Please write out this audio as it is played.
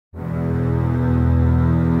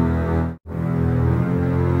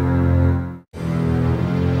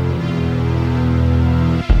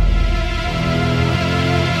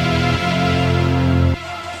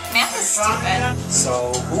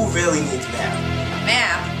So, who really needs math?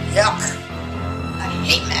 Math? Yuck. I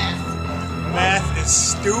hate math. Math is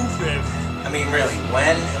stupid. I mean, really,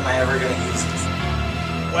 when am I ever going to use this?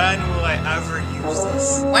 When will I ever use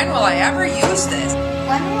this? When will I ever use this?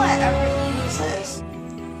 When will I ever use this?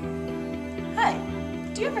 Hi,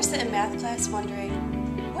 do you ever sit in math class wondering,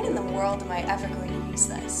 when in the world am I ever going to use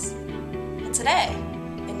this? And today,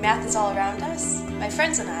 in Math is All Around Us, my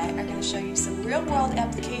friends and I are going to show you some real-world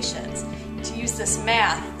applications to use this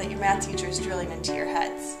math that your math teacher is drilling into your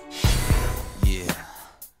heads. Yeah.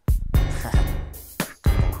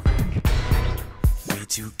 We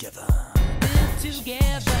together.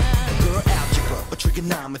 Girl, algebra or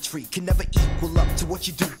trigonometry can never equal up to what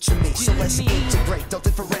you do to me. So let's integrate, don't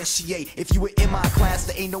differentiate. If you were in my class,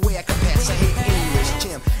 there ain't no way I can pass. I hate English,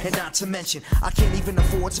 gym, and not to mention, I can't even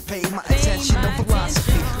afford to pay my attention. No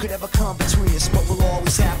philosophy could ever come between us, but we'll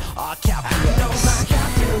always have our calculus. I know my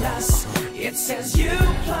calculus. It says U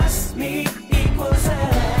plus me equals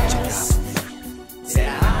S.